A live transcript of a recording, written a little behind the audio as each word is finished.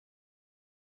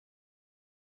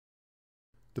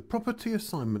The Property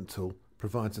Assignment tool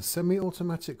provides a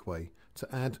semi-automatic way to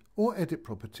add or edit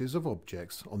properties of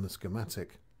objects on the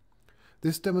schematic.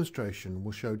 This demonstration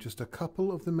will show just a couple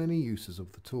of the many uses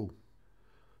of the tool.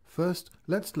 First,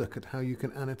 let's look at how you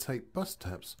can annotate bus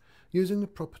taps using the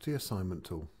Property Assignment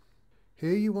tool.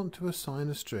 Here you want to assign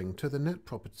a string to the net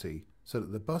property so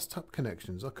that the bus tap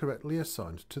connections are correctly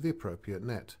assigned to the appropriate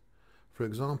net. For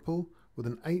example, with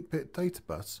an 8-bit data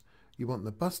bus, you want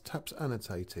the bus taps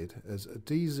annotated as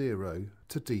D0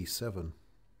 to D7.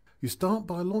 You start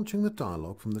by launching the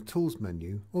dialog from the Tools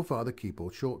menu or via the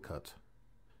keyboard shortcut.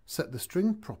 Set the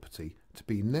string property to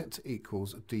be net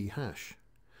equals D hash.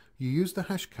 You use the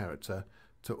hash character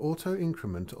to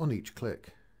auto-increment on each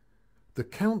click. The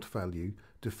count value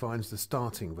defines the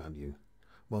starting value,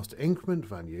 whilst increment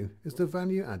value is the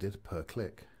value added per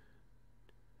click.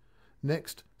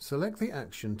 Next, select the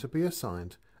action to be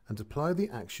assigned and apply the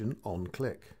action on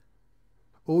click.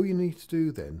 All you need to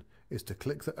do then is to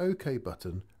click the OK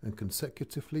button and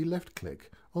consecutively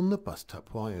left-click on the bus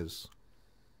tap wires.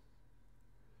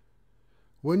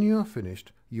 When you are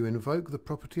finished, you invoke the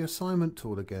Property Assignment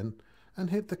tool again and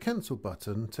hit the Cancel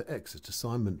button to exit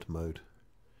assignment mode.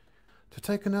 To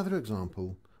take another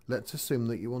example, let's assume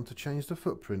that you want to change the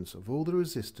footprints of all the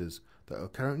resistors that are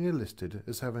currently listed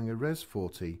as having a Res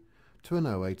 40 to an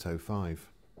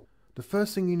 0805. The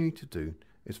first thing you need to do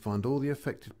is find all the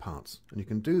affected parts, and you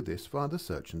can do this via the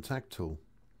Search and Tag tool.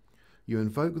 You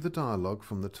invoke the dialog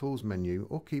from the Tools menu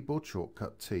or keyboard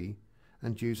shortcut T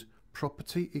and use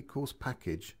Property equals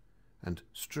Package and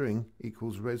String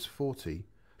equals Res 40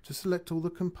 to select all the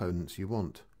components you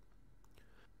want.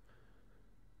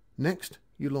 Next,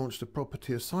 you launch the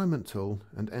Property Assignment tool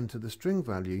and enter the string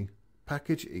value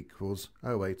package equals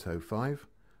 0805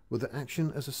 with the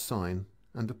action as assign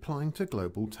and applying to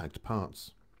global tagged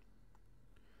parts.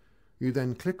 You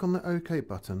then click on the OK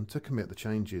button to commit the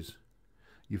changes.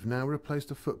 You've now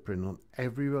replaced a footprint on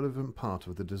every relevant part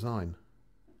of the design.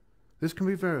 This can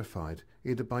be verified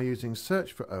either by using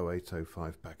Search for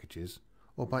 0805 packages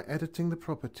or by editing the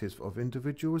properties of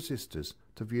individual resistors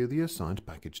to view the assigned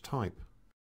package type.